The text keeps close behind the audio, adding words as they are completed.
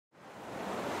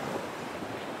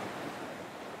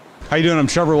How you doing? I'm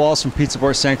Trevor Walls from Pizza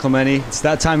Port San Clemente. It's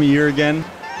that time of year again,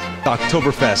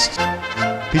 Oktoberfest.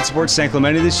 Pizza Port San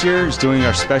Clemente this year is doing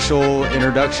our special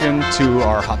introduction to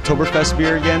our Hoptoberfest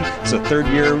beer again. It's the third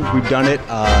year we've done it.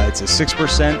 It's a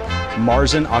 6%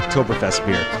 Marzen Oktoberfest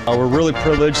beer. We're really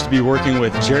privileged to be working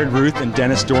with Jared Ruth and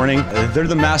Dorning. They're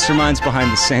the masterminds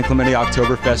behind the San Clemente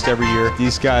Oktoberfest every year.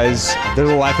 These guys, they're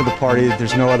the life of the party.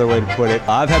 There's no other way to put it.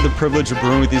 I've had the privilege of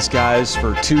brewing with these guys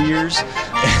for 2 years.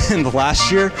 And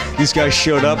last year, these guys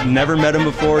showed up, never met them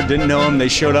before, didn't know them. They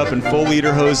showed up in full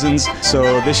lederhosens.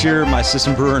 So this year, my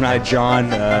assistant brewer and I, John,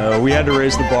 we had to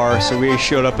raise the bar, so we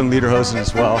showed up in lederhosen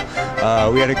as well.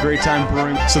 We had a great time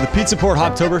brewing. So the Pizza Port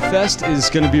Hoptoberfest is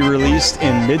going to be released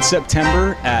in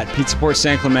mid-September at Pizza Port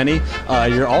San Clemente.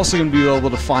 You're also going to be able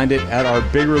to find it at our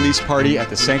big release party at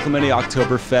the San Clemente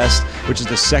Oktoberfest, which is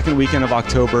the second weekend of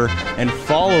October, and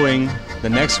following the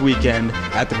next weekend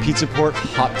at the Pizza Port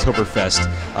Hoptoberfest.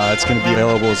 It's going to be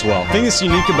available as well. The thing that's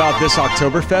unique about this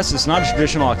Oktoberfest, it's not a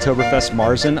traditional Oktoberfest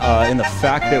Marzen in the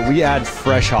fact that we add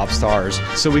fresh hops to ours.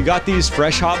 So we got these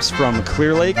fresh hops from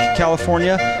Clear Lake,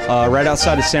 California, right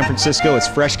outside of San Francisco. It's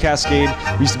fresh Cascade.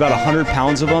 We used about 100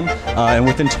 pounds of them, and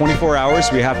within 24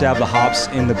 hours we have to have the hops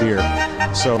in the beer.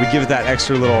 So we give it that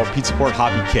extra little Pizza Port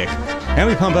hoppy kick. And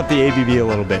we pump up the ABV a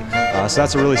little bit. So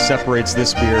that's what really separates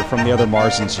this beer from the other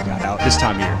Marzens you got out this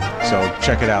time of year. So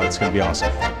check it out, it's going to be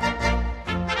awesome.